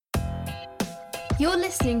You're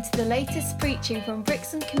listening to the latest preaching from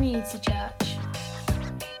Brixton Community Church.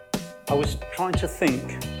 I was trying to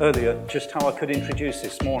think earlier just how I could introduce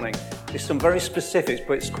this morning. There's some very specifics,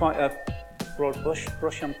 but it's quite a broad brush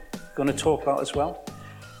I'm going to talk about as well.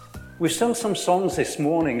 We've sung some songs this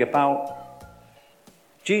morning about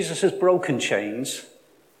Jesus has broken chains.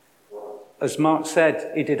 As Mark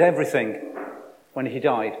said, he did everything when he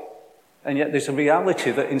died. And yet there's a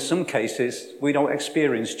reality that in some cases we don't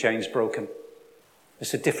experience chains broken.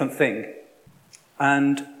 It's a different thing.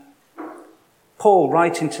 And Paul,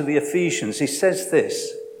 writing to the Ephesians, he says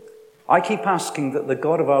this: I keep asking that the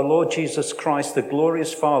God of our Lord Jesus Christ, the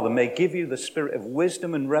glorious Father, may give you the spirit of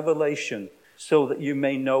wisdom and revelation so that you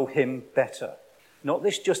may know him better. Not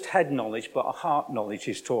this just head knowledge, but a heart knowledge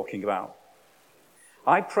he's talking about.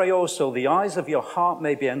 I pray also the eyes of your heart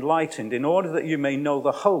may be enlightened in order that you may know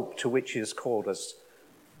the hope to which he has called us,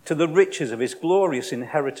 to the riches of his glorious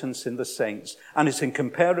inheritance in the saints, and his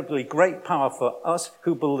incomparably great power for us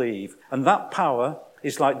who believe. And that power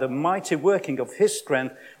is like the mighty working of his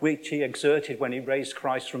strength, which he exerted when he raised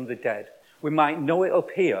Christ from the dead. We might know it up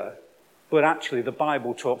here, but actually the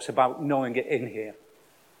Bible talks about knowing it in here.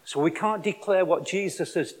 So we can't declare what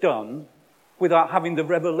Jesus has done without having the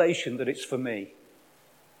revelation that it's for me.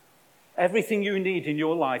 Everything you need in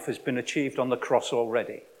your life has been achieved on the cross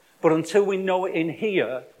already. But until we know it in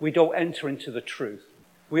here, we don't enter into the truth.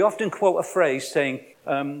 We often quote a phrase saying,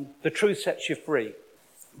 the truth sets you free.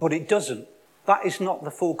 But it doesn't. That is not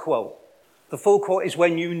the full quote. The full quote is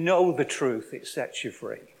when you know the truth, it sets you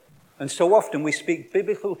free. And so often we speak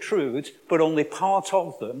biblical truths, but only part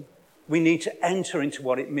of them. We need to enter into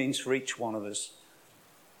what it means for each one of us.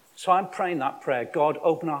 So I'm praying that prayer. God,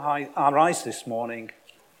 open our eyes this morning.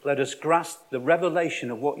 Let us grasp the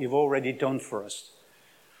revelation of what you've already done for us.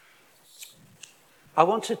 I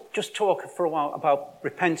want to just talk for a while about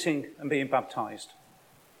repenting and being baptized.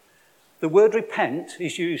 The word repent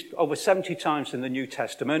is used over 70 times in the New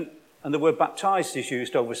Testament, and the word baptized is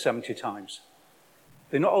used over 70 times.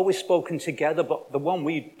 They're not always spoken together, but the one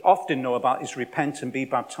we often know about is repent and be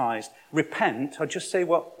baptized. Repent, I'll just say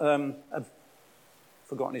what, I've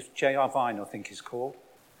forgotten, it's J.R. Vine, I think he's called.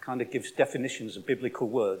 Kind of gives definitions of biblical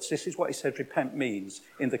words. This is what he said repent means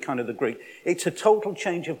in the kind of the Greek. It's a total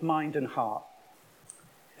change of mind and heart.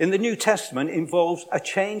 In the New Testament, it involves a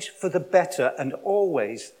change for the better, and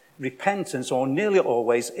always repentance, or nearly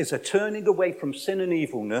always, is a turning away from sin and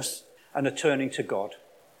evilness and a turning to God.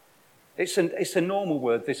 It's a normal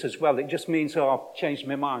word, this as well. It just means, I've changed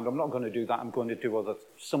my mind. I'm not going to do that. I'm going to do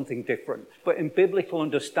something different. But in biblical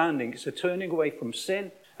understanding, it's a turning away from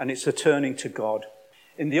sin and it's a turning to God.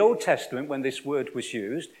 In the Old Testament, when this word was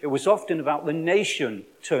used, it was often about the nation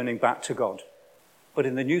turning back to God. But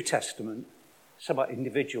in the New Testament, it's about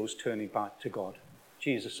individuals turning back to God.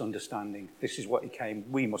 Jesus' understanding, this is what he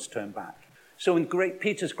came, we must turn back. So in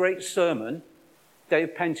Peter's great sermon, day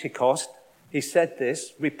of Pentecost, he said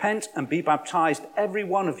this: repent and be baptized, every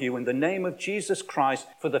one of you, in the name of Jesus Christ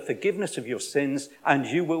for the forgiveness of your sins, and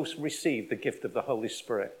you will receive the gift of the Holy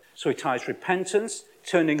Spirit. So he ties repentance,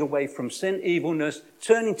 turning away from sin, evilness,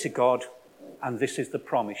 turning to God, and this is the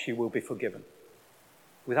promise: you will be forgiven.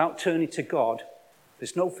 Without turning to God,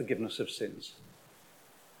 there's no forgiveness of sins.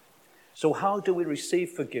 So how do we receive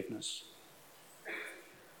forgiveness?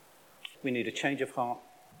 We need a change of heart.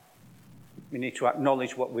 We need to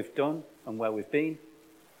acknowledge what we've done and where we've been,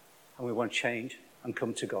 and we want to change and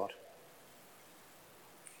come to God.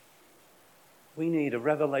 We need a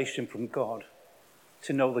revelation from God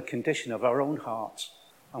to know the condition of our own hearts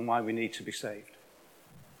and why we need to be saved.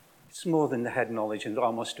 It's more than the head knowledge and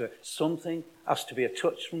almost something has to be a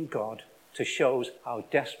touch from God to show us our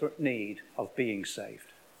desperate need of being saved.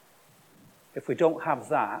 If we don't have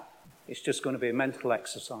that, it's just going to be a mental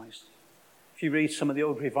exercise. If you read some of the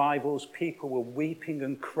old revivals, people were weeping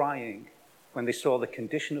and crying when they saw the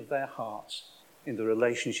condition of their hearts in the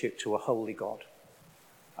relationship to a holy God.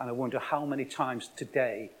 And I wonder how many times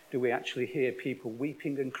today do we actually hear people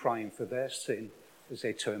weeping and crying for their sin as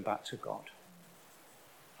they turn back to God?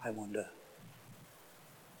 I wonder.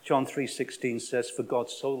 John 3:16 says, for God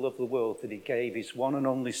so loved the world that he gave his one and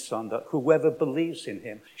only Son, that whoever believes in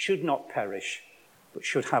him should not perish, but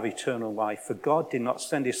should have eternal life. For God did not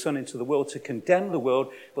send his Son into the world to condemn the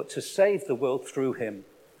world, but to save the world through him.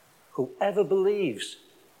 Whoever believes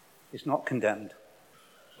is not condemned,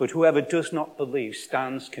 but whoever does not believe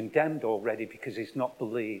stands condemned already, because he's not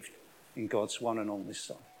believed in God's one and only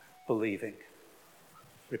Son. Believing.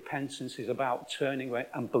 Repentance is about turning away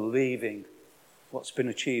and believing what's been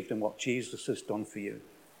achieved and what Jesus has done for you.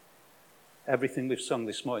 Everything we've sung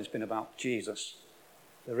this morning has been about Jesus.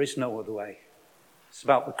 There is no other way. It's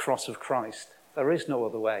about the cross of Christ. There is no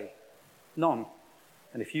other way. None.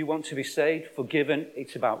 And if you want to be saved, forgiven,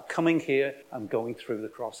 it's about coming here and going through the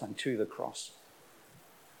cross and to the cross.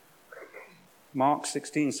 Mark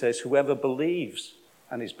 16 says, whoever believes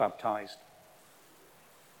and is baptized.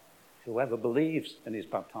 Whoever believes and is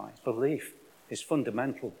baptized. Belief is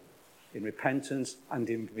fundamental in repentance and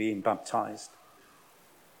in being baptized.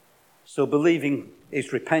 So believing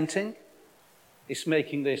is repenting. It's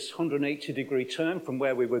making this 180-degree turn from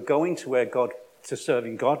where we were going to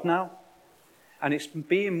serving God now. And it's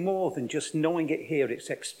being more than just knowing it here. It's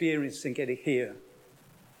experiencing it here.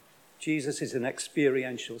 Jesus is an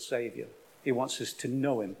experiential Savior. He wants us to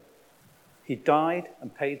know him. He died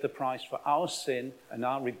and paid the price for our sin and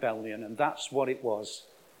our rebellion, and that's what it was.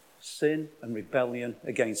 Sin and rebellion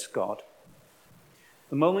against God.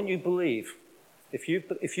 The moment you believe, if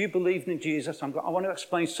you believe in Jesus, I want to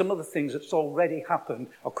explain some of the things that's already happened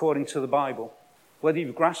according to the Bible. Whether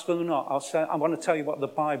you've grasped it or not, I want to tell you what the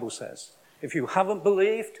Bible says. If you haven't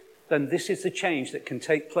believed, then this is the change that can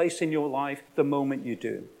take place in your life the moment you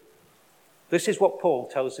do. This is what Paul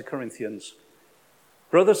tells the Corinthians.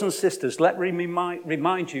 Brothers and sisters, let me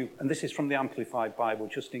remind you, and this is from the Amplified Bible,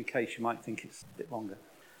 just in case you might think it's a bit longer.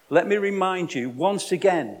 Let me remind you once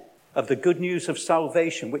again of the good news of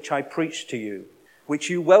salvation which I preached to you, which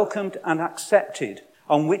you welcomed and accepted,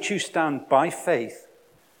 on which you stand by faith.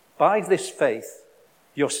 By this faith,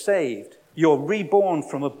 you're saved, you're reborn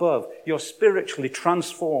from above, you're spiritually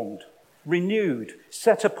transformed, renewed,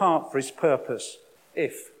 set apart for his purpose,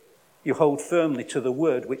 if you hold firmly to the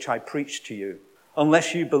word which I preached to you.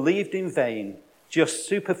 Unless you believed in vain, just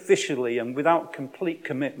superficially and without complete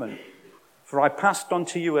commitment. For I passed on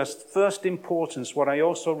to you as first importance what I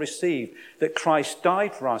also received, that Christ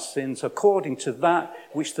died for our sins according to that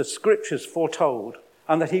which the Scriptures foretold,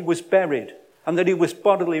 and that he was buried, and that he was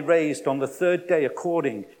bodily raised on the third day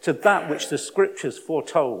according to that which the Scriptures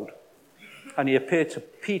foretold. And he appeared to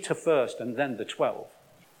Peter first and then the 12.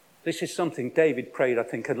 This is something David prayed, I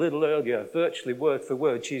think, a little earlier, virtually word for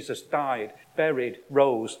word. Jesus died, buried,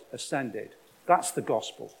 rose, ascended. That's the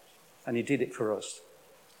gospel. And he did it for us.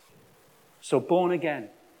 So born again,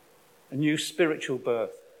 a new spiritual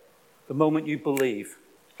birth. The moment you believe,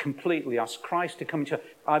 completely ask Christ to come into you.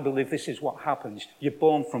 I believe this is what happens. You're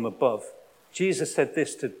born from above. Jesus said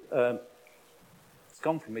this to, it's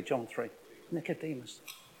gone from me, John 3, Nicodemus.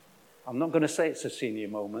 I'm not going to say it's a senior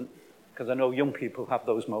moment, because I know young people have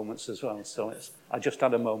those moments as well. So I just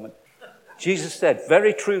had a moment. Jesus said,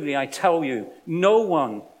 very truly, I tell you, no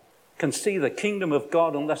one can see the kingdom of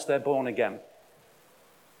God unless they're born again.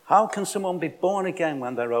 How can someone be born again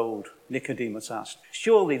when they're old? Nicodemus asked.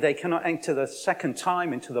 Surely they cannot enter the second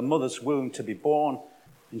time into the mother's womb to be born.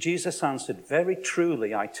 And Jesus answered, very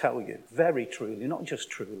truly, I tell you, very truly, not just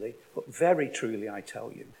truly, but very truly, I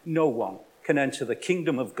tell you, no one can enter the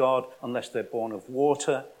kingdom of God unless they're born of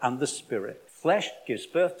water and the Spirit. Flesh gives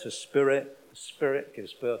birth to spirit, the Spirit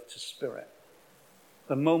gives birth to spirit.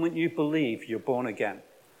 The moment you believe, you're born again,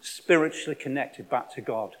 spiritually connected back to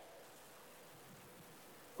God.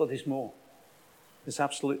 But there's more. There's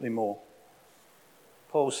absolutely more.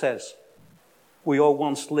 Paul says, we all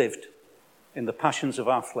once lived in the passions of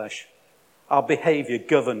our flesh, our behavior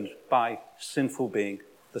governed by sinful being,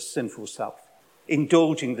 the sinful self,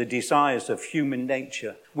 indulging the desires of human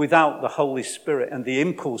nature without the Holy Spirit and the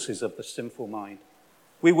impulses of the sinful mind.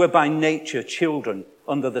 We were by nature children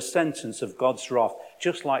under the sentence of God's wrath,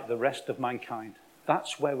 just like the rest of mankind.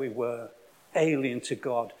 That's where we were, alien to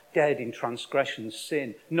God, dead in transgression,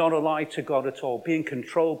 sin, not alive to God at all, being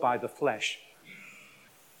controlled by the flesh,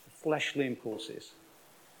 fleshly impulses.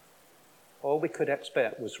 All we could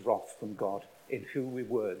expect was wrath from God in who we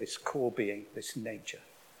were, this core being, this nature.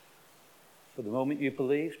 But the moment you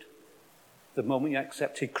believed, the moment you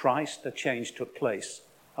accepted Christ, a change took place.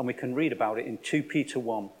 And we can read about it in 2 Peter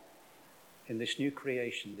 1. In this new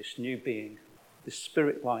creation, this new being, this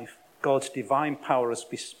spirit life, God's divine power has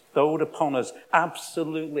bestowed upon us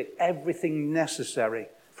absolutely everything necessary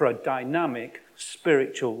for a dynamic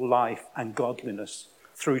spiritual life and godliness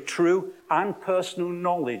through true and personal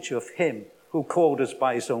knowledge of him who called us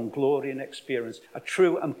by his own glory and experience. A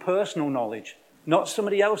true and personal knowledge, not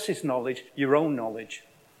somebody else's knowledge, your own knowledge.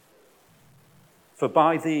 For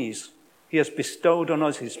by these he has bestowed on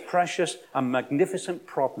us his precious and magnificent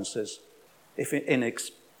promises, if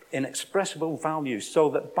inexpressible value, so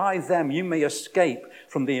that by them you may escape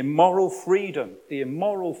from the immoral freedom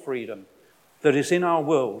that is in our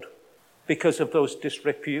world because of those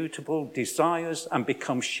disreputable desires, and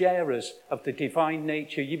become sharers of the divine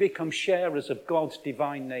nature. You become sharers of God's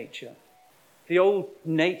divine nature. The old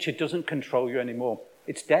nature doesn't control you anymore.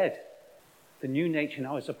 It's dead. The new nature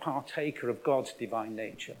now is a partaker of God's divine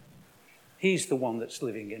nature. He's the one that's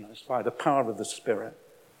living in us by the power of the Spirit.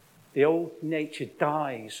 The old nature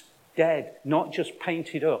dies, dead, not just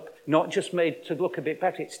painted up, not just made to look a bit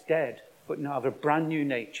better, it's dead, but now have a brand new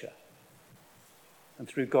nature. And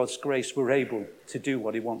through God's grace, we're able to do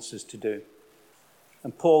what he wants us to do.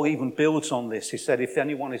 And Paul even builds on this. He said, if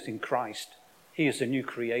anyone is in Christ, he is a new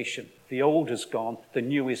creation. The old is gone, the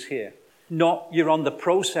new is here. Not you're on the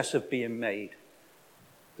process of being made.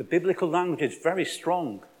 The biblical language is very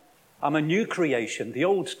strong. I'm a new creation. The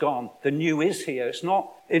old's gone, the new is here. It's not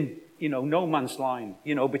in, no man's line,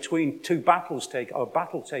 between two battles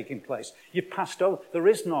taking place. You've passed over. There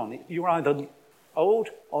is none. You're either old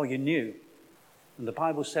or you're new. And the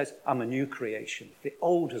Bible says, I'm a new creation. The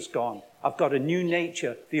old has gone. I've got a new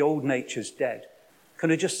nature. The old nature's dead.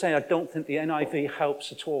 Can I just say, I don't think the NIV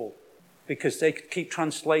helps at all. Because they keep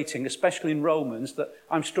translating, especially in Romans, that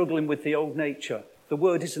I'm struggling with the old nature. The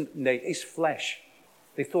word isn't it's flesh.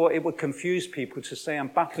 They thought it would confuse people to say, I'm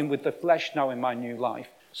battling with the flesh now in my new life.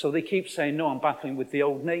 So they keep saying, no, I'm battling with the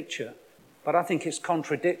old nature. But I think it's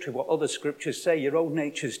contradictory what other scriptures say. Your old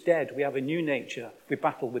nature's dead. We have a new nature. We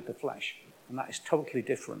battle with the flesh. And that is totally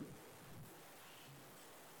different.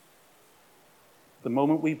 The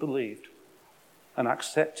moment we believed and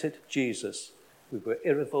accepted Jesus, we were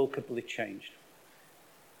irrevocably changed.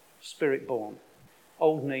 Spirit born,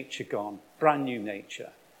 old nature gone, brand new nature.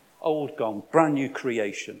 Old gone, brand new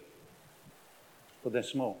creation. But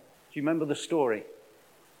there's more. Do you remember the story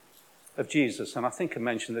of Jesus? And I think I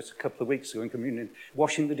mentioned this a couple of weeks ago in communion,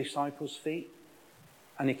 washing the disciples' feet.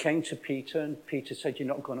 And he came to Peter, and Peter said, you're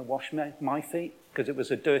not going to wash my feet? Because it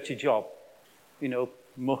was a dirty job.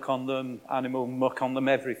 Muck on them, animal muck on them,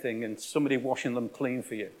 everything, and somebody washing them clean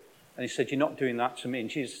for you. And he said, you're not doing that to me. And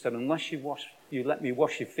Jesus said, unless you let me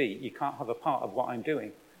wash your feet, you can't have a part of what I'm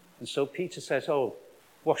doing. And so Peter says,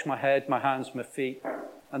 wash my head, my hands, my feet.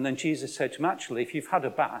 And then Jesus said to him, actually, if you've had a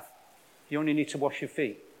bath, you only need to wash your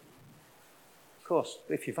feet. Of course,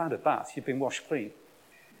 if you've had a bath, you've been washed clean.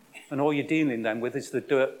 And all you're dealing then with is the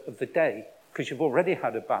dirt of the day, because you've already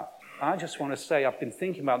had a bath. I just want to say, I've been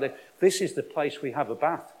thinking about this. This is the place we have a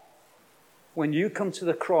bath. When you come to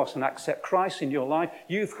the cross and accept Christ in your life,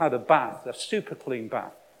 you've had a bath, a super clean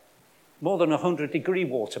bath. More than 100-degree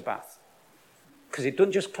water bath. Because it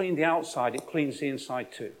doesn't just clean the outside, it cleans the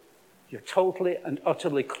inside too. You're totally and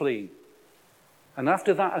utterly clean. And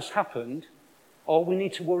after that has happened, all we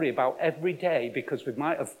need to worry about every day, because we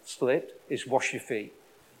might have slipped, is wash your feet.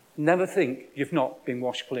 Never think you've not been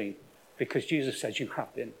washed clean, because Jesus says you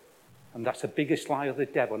have been. And that's the biggest lie of the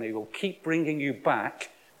devil, and he will keep bringing you back.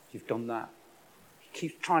 You've done that. He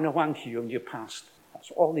keeps trying to anchor you in your past.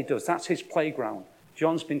 That's all he does. That's his playground.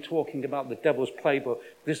 John's been talking about the devil's playbook.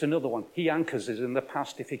 There's another one. He anchors us in the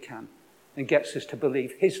past if he can, and gets us to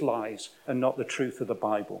believe his lies and not the truth of the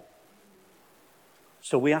Bible.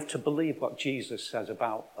 So we have to believe what Jesus says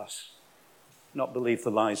about us, not believe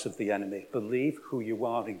the lies of the enemy. Believe who you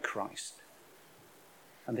are in Christ.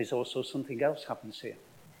 And there's also something else happens here.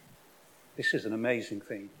 This is an amazing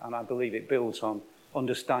thing, and I believe it builds on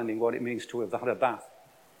understanding what it means to have had a bath.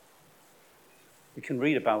 We can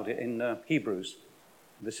read about it in Hebrews.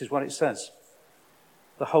 This is what it says.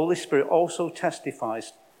 The Holy Spirit also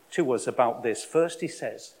testifies to us about this. First he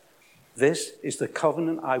says, this is the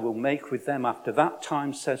covenant I will make with them after that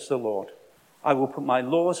time, says the Lord. I will put my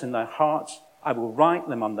laws in their hearts. I will write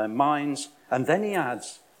them on their minds. And then he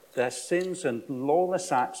adds, their sins and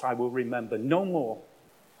lawless acts I will remember no more.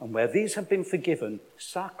 And where these have been forgiven,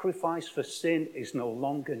 sacrifice for sin is no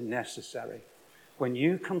longer necessary. When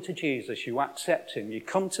you come to Jesus, you accept him. You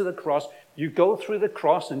come to the cross, you go through the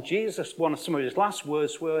cross, and Jesus, some of his last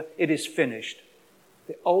words were, it is finished.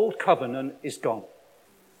 The old covenant is gone.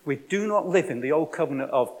 We do not live in the old covenant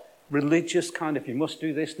of religious kind of, you must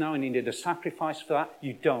do this now and you need a sacrifice for that.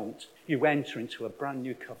 You don't. You enter into a brand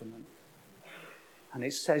new covenant. And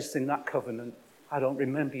it says in that covenant, I don't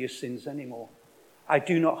remember your sins anymore. I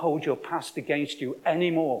do not hold your past against you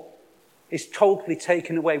anymore. It's totally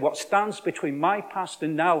taken away. What stands between my past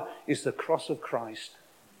and now is the cross of Christ.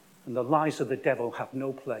 And the lies of the devil have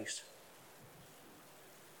no place.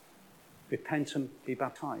 Repent and be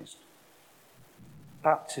baptized.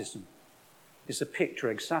 Baptism is a picture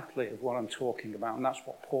exactly of what I'm talking about, and that's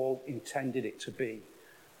what Paul intended it to be.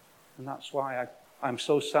 And that's why I'm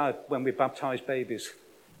so sad when we baptize babies,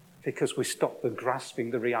 because we stop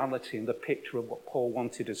grasping the reality and the picture of what Paul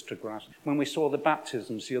wanted us to grasp. When we saw the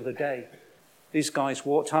baptisms the other day, these guys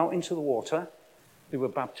walked out into the water, they were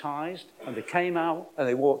baptized, and they came out and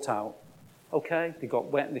they walked out. Okay, they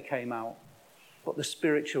got wet and they came out. But the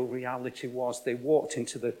spiritual reality was they walked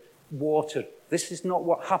into the water. This is not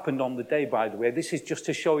what happened on the day, by the way. This is just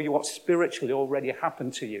to show you what spiritually already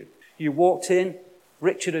happened to you. You walked in,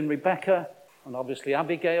 Richard and Rebecca, and obviously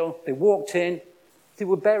Abigail, they walked in, they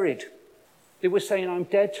were buried. They were saying, I'm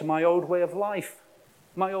dead to my old way of life.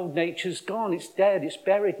 My old nature's gone, it's dead, it's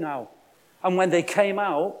buried now. And when they came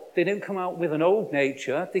out, they didn't come out with an old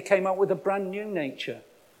nature, they came out with a brand new nature.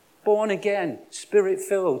 Born again,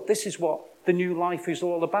 spirit-filled. This is what the new life is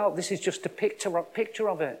all about. This is just a picture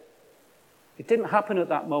of it. It didn't happen at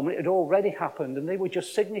that moment, it had already happened, and they were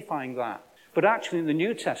just signifying that. But actually in the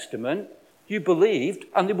New Testament, you believed,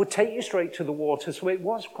 and they would take you straight to the water, so it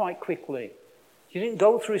was quite quickly. You didn't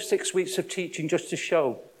go through 6 weeks of teaching just to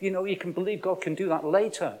show. You can believe God can do that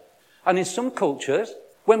later. And in some cultures,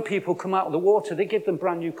 when people come out of the water, they give them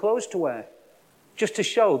brand new clothes to wear, just to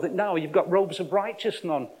show that now you've got robes of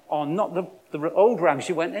righteousness on, not the old rags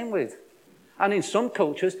you went in with. And in some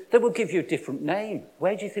cultures, they will give you a different name.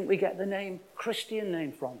 Where do you think we get the name Christian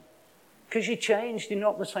name from? Because you changed, you're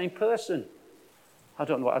not the same person. I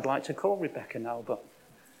don't know what I'd like to call Rebecca now, but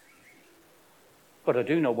I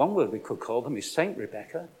do know one word we could call them is Saint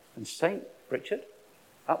Rebecca and Saint Richard.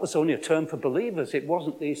 That was only a term for believers. It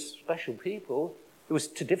wasn't these special people. It was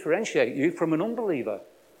to differentiate you from an unbeliever.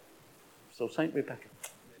 So Saint Rebecca.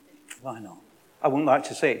 Why not? I wouldn't like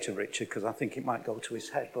to say it to Richard because I think it might go to his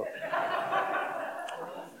head, but...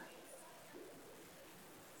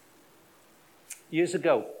 Years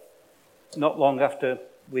ago, not long after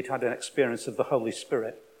we'd had an experience of the Holy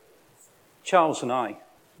Spirit, Charles and I,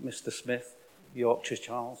 Mr. Smith, Yorkshire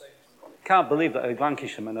Charles, can't believe that a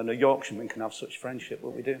Lancashireman and a Yorkshireman can have such friendship,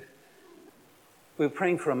 but we do. We were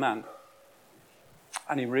praying for a man,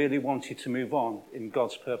 and he really wanted to move on in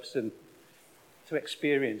God's purpose and to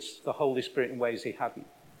experience the Holy Spirit in ways he hadn't.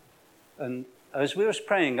 And as we were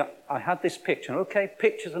praying, I had this picture. Okay,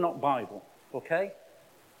 pictures are not Bible, okay?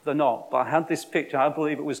 They're not, but I had this picture. I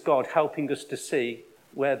believe it was God helping us to see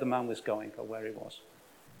where the man was going or where he was.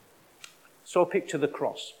 So I picture the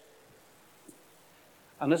cross.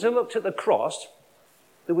 And as I looked at the cross,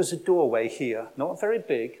 there was a doorway here. Not very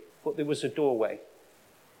big, but there was a doorway.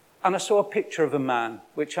 And I saw a picture of a man,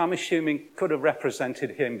 which I'm assuming could have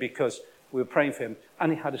represented him because we were praying for him.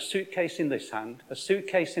 And he had a suitcase in this hand,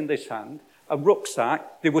 a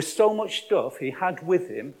rucksack. There was so much stuff he had with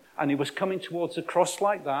him, and he was coming towards the cross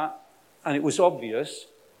like that, and it was obvious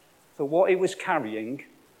that what he was carrying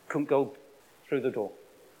couldn't go through the door.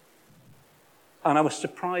 And I was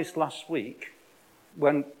surprised last week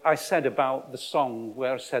when I said about the song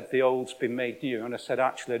where I said the old's been made new, and I said,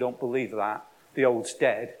 actually, I don't believe that. The old's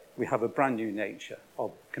dead. We have a brand new nature,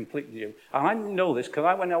 or completely new. And I know this because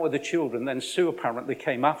I went out with the children, then Sue apparently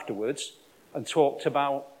came afterwards and talked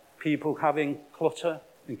about people having clutter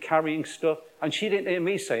and carrying stuff. And she didn't hear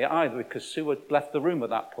me say it either because Sue had left the room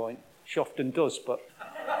at that point. She often does, but...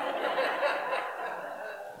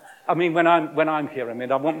 I mean, when I'm here,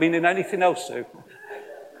 I won't mean anything else, Sue.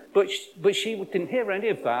 But she didn't hear any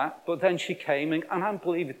of that, but then she came, and I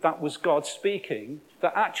believe that was God speaking,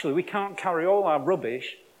 that actually we can't carry all our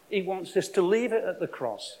rubbish. He wants us to leave it at the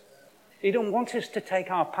cross. He don't want us to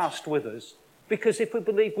take our past with us, because if we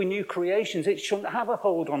believe we're new creations, it shouldn't have a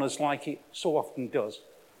hold on us like it so often does.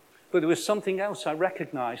 But there was something else I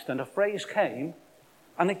recognized, and a phrase came,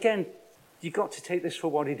 and again, you've got to take this for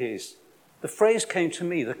what it is. The phrase came to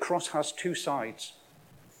me, the cross has two sides.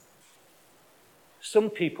 Some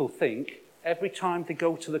people think every time they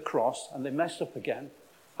go to the cross and they mess up again,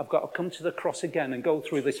 I've got to come to the cross again and go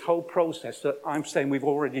through this whole process that I'm saying we've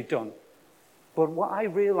already done. But what I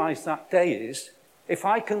realized that day is, if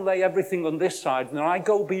I can lay everything on this side and then I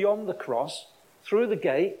go beyond the cross, through the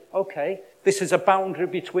gate, okay, this is a boundary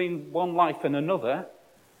between one life and another,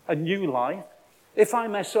 a new life. If I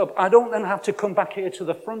mess up, I don't then have to come back here to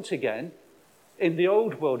the front again. In the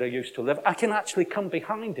old world I used to live, I can actually come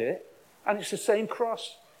behind it, and it's the same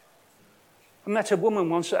cross. I met a woman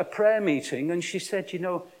once at a prayer meeting, and she said,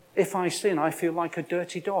 if I sin, I feel like a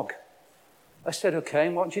dirty dog. I said, okay,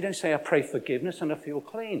 and what do you do? Say, I pray forgiveness and I feel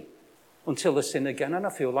clean. Until I sin again and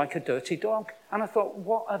I feel like a dirty dog. And I thought,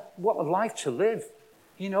 what a life to live.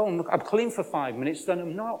 I'm clean for 5 minutes, then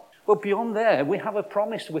I'm not. But beyond there, we have a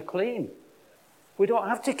promise we're clean. We don't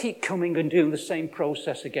have to keep coming and doing the same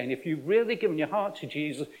process again. If you've really given your heart to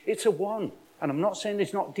Jesus, it's a one. And I'm not saying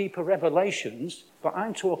there's not deeper revelations, but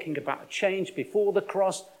I'm talking about a change before the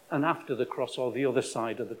cross and after the cross, or the other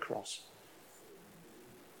side of the cross.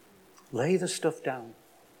 Lay the stuff down.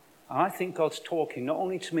 I think God's talking not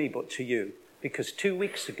only to me, but to you. Because 2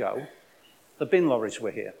 weeks ago, the bin lorries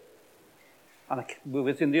were here. And we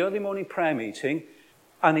were in the early morning prayer meeting,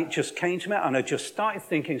 and it just came to me, and I just started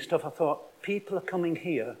thinking stuff. I thought, People are coming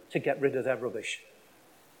here to get rid of their rubbish.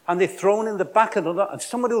 And they're thrown in the back of the lot, and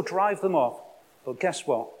somebody will drive them off. But guess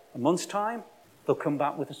what? A month's time, they'll come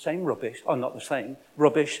back with the same rubbish, or not the same,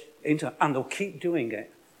 rubbish, and they'll keep doing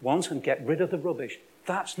it once and get rid of the rubbish.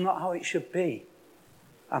 That's not how it should be.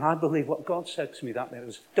 And I believe what God said to me that day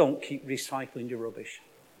was, don't keep recycling your rubbish.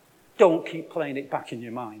 Don't keep playing it back in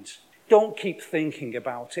your minds. Don't keep thinking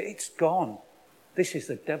about it. It's gone. This is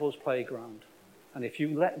the devil's playground. And if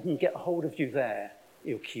you let him get hold of you there,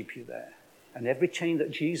 he'll keep you there. And every chain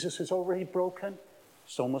that Jesus has already broken,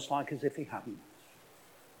 it's almost like as if he hadn't.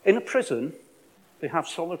 In a prison, they have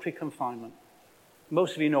solitary confinement.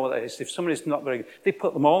 Most of you know what that is. If somebody's not very good, they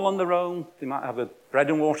put them all on their own. They might have a bread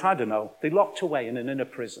and water, I don't know. They're locked away in an inner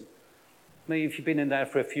prison. Maybe if you've been in there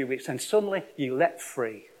for a few weeks and suddenly you're let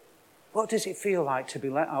free. What does it feel like to be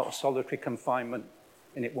let out of solitary confinement?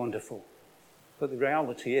 Isn't it wonderful? But the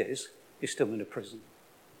reality is, you're still in a prison.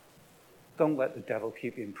 Don't let the devil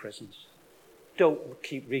keep you in prisons. Don't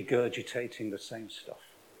keep regurgitating the same stuff.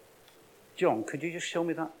 John, could you just show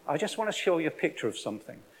me that? I just want to show you a picture of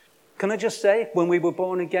something. Can I just say, when we were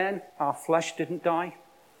born again, our flesh didn't die.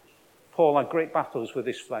 Paul had great battles with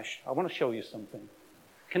his flesh. I want to show you something.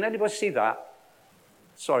 Can anybody see that?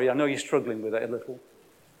 Sorry, I know you're struggling with it a little.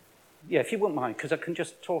 Yeah, if you wouldn't mind, because I can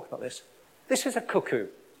just talk about this. This is a cuckoo.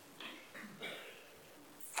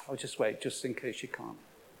 I'll just wait, just in case you can't.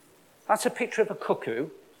 That's a picture of a cuckoo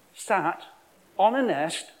sat on a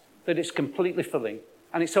nest that it's completely filling,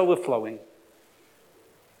 and it's overflowing.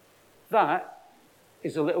 That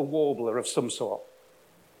is a little warbler of some sort.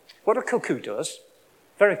 What a cuckoo does,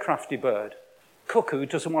 very crafty bird, cuckoo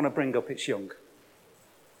doesn't want to bring up its young.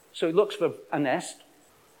 So it looks for a nest,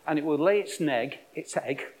 and it will lay its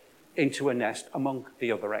egg into a nest among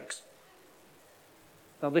the other eggs.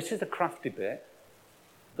 Now this is the crafty bit.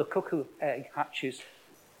 The cuckoo egg hatches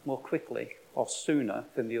more quickly or sooner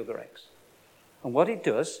than the other eggs. And what it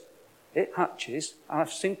does, it hatches, and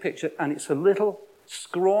I've seen pictures, and it's a little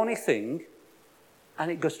scrawny thing, and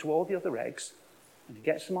it goes to all the other eggs, and it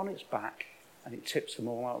gets them on its back, and it tips them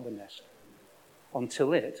all out of the nest,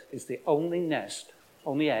 until it is the only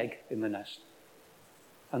egg in the nest.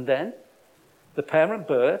 And then the parent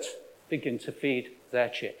birds begin to feed their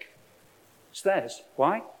chick. It's theirs.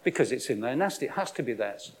 Why? Because it's in their nest. It has to be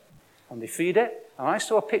theirs. And they feed it, and I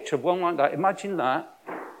saw a picture of one like that. Imagine that,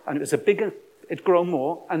 and it was a bigger, it'd grown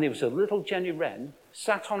more, and there was a little Jenny Wren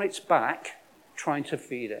sat on its back trying to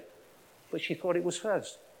feed it. But she thought it was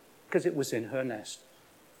hers, because it was in her nest.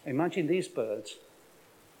 Imagine these birds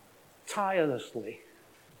tirelessly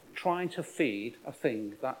trying to feed a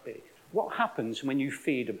thing that big. What happens when you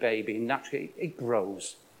feed a baby? Naturally, it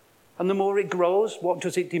grows. And the more it grows, what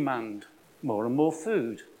does it demand? More and more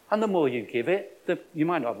food. And the more you give it, you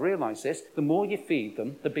might not realize this, the more you feed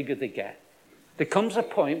them, the bigger they get. There comes a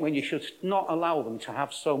point when you should not allow them to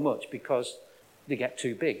have so much because they get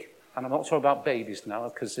too big. And I'm not talking about babies now,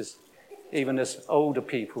 because even as older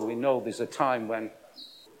people, we know there's a time when,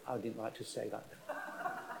 I didn't like to say that.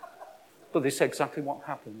 But this is exactly what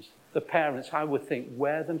happens. The parents, I would think,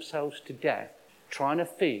 wear themselves to death trying to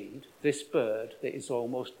feed this bird that is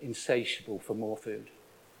almost insatiable for more food.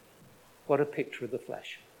 What a picture of the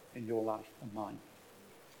flesh in your life and mine.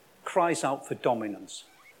 Cries out for dominance.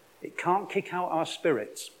 It can't kick out our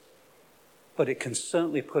spirits, but it can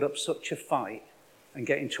certainly put up such a fight and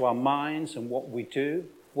get into our minds and what we do,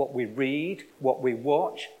 what we read, what we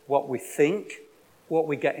watch, what we think, what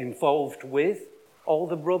we get involved with, all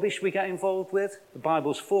the rubbish we get involved with. The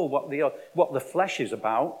Bible's full what the flesh is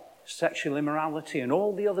about, sexual immorality and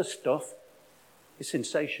all the other stuff. It's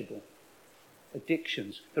insatiable.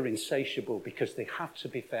 Addictions, they're insatiable because they have to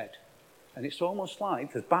be fed. And it's almost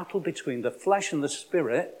like the battle between the flesh and the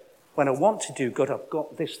spirit. When I want to do good, I've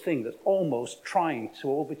got this thing that's almost trying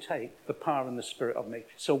to overtake the power and the spirit of me.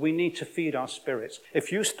 So we need to feed our spirits. If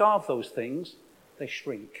you starve those things, they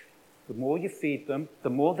shrink. The more you feed them, the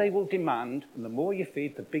more they will demand, and the more you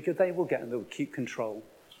feed, the bigger they will get, and they'll keep control.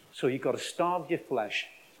 So you've got to starve your flesh,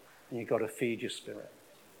 and you've got to feed your spirit.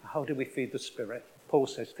 How do we feed the spirit? Paul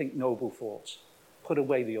says, think noble thoughts. Put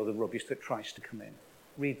away the other rubbish that tries to come in.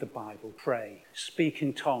 Read the Bible, pray, speak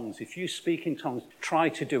in tongues. If you speak in tongues, try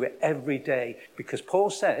to do it every day, because Paul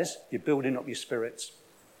says you're building up your spirits,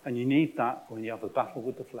 and you need that when you have a battle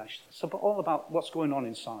with the flesh. So all about what's going on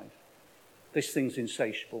inside. This thing's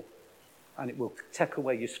insatiable, and it will take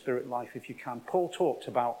away your spirit life if you can. Paul talked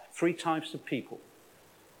about 3 types of people.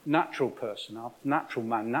 Natural person, natural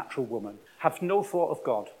man, natural woman, have no thought of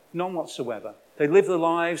God, none whatsoever. They live their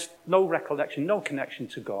lives, no recollection, no connection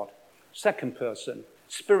to God. Second person,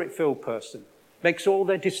 spirit-filled person. makes all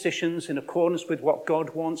their decisions in accordance with what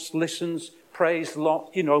God wants, listens, prays a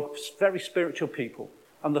lot, very spiritual people.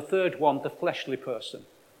 And the third one, the fleshly person.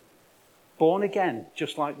 Born again,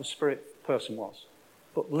 just like the spirit person was,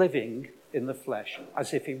 but living in the flesh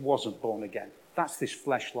as if he wasn't born again. That's this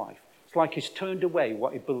flesh life. It's like he's turned away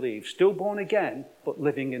what he believes. Still born again, but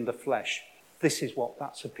living in the flesh. This is what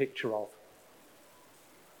that's a picture of.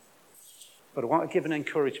 But I want to give an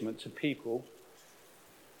encouragement to people.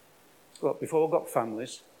 Look, we've all got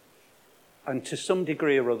families. And to some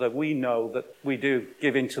degree or other, we know that we do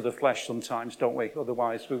give into the flesh sometimes, don't we?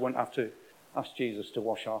 Otherwise, we wouldn't have to ask Jesus to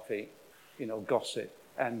wash our feet. Gossip,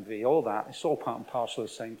 envy, all that. It's all part and parcel of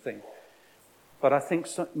the same thing. But I think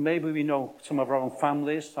maybe we know some of our own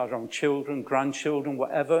families, our own children, grandchildren,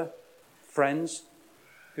 whatever, friends,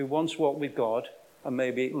 who once walked with God, and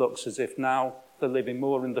maybe it looks as if now they're living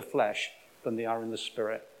more in the flesh than they are in the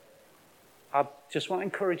spirit. I just want to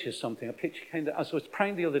encourage you something. A picture came that as I was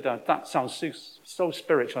praying the other day. That sounds so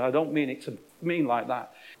spiritual. I don't mean it to mean like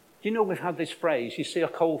that. We've had this phrase, you see a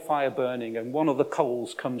coal fire burning and one of the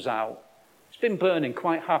coals comes out. It's been burning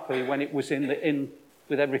quite happily when it was in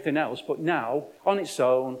with everything else, but now, on its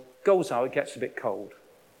own, goes out, it gets a bit cold.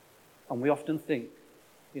 And we often think,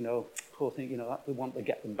 poor thing, that we want to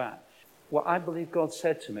get them back. What I believe God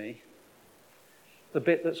said to me, the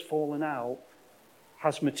bit that's fallen out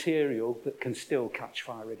has material that can still catch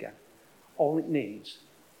fire again. All it needs,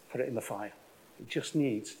 put it in the fire. It just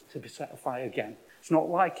needs to be set afire again. It's not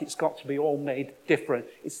like it's got to be all made different.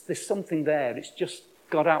 There's something there. It's just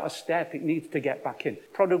got out a step. It needs to get back in.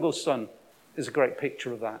 Prodigal son is a great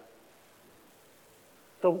picture of that.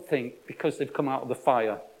 Don't think because they've come out of the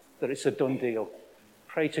fire that it's a done deal.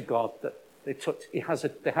 Pray to God that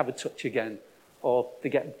they have a touch again, or they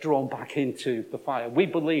get drawn back into the fire. We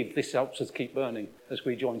believe this helps us keep burning as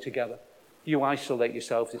we join together. You isolate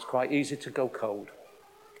yourselves, it's quite easy to go cold.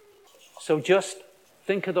 So just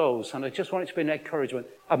think of those, and I just want it to be an encouragement.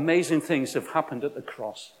 Amazing things have happened at the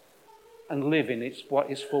cross, and live in what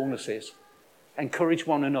its fullness is. Encourage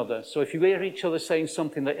one another. So if you hear each other saying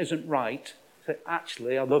something that isn't right, say,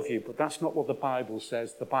 actually, I love you, but that's not what the Bible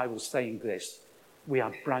says. The Bible's saying this. We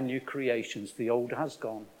are brand new creations. The old has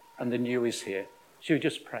gone, and the new is here. So you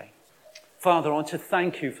just pray. Father, I want to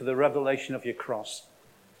thank you for the revelation of your cross.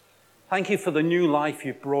 Thank you for the new life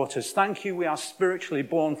you've brought us. Thank you we are spiritually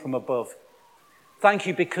born from above. Thank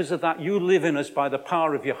you because of that you live in us by the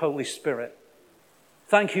power of your Holy Spirit.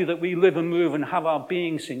 Thank you that we live and move and have our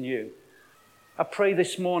beings in you. I pray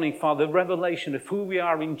this morning, Father, the revelation of who we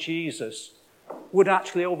are in Jesus would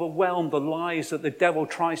actually overwhelm the lies that the devil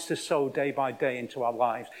tries to sow day by day into our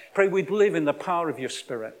lives. Pray we'd live in the power of your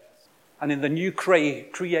Spirit and in the new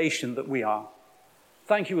creation that we are.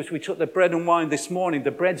 Thank you as we took the bread and wine this morning.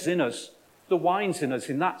 The bread's in us, the wine's in us.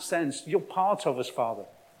 In that sense, you're part of us, Father.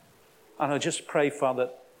 And I just pray, Father,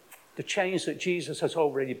 the chains that Jesus has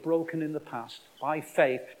already broken in the past, by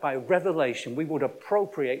faith, by revelation, we would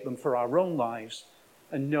appropriate them for our own lives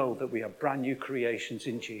and know that we are brand new creations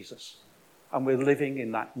in Jesus. And we're living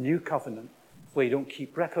in that new covenant where you don't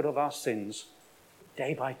keep record of our sins.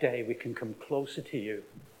 Day by day, we can come closer to you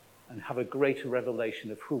and have a greater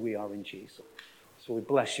revelation of who we are in Jesus. So we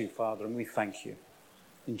bless you, Father, and we thank you.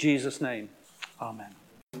 In Jesus' name, amen.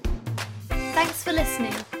 Thanks for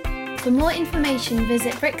listening. For more information,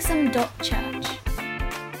 visit brixham.church.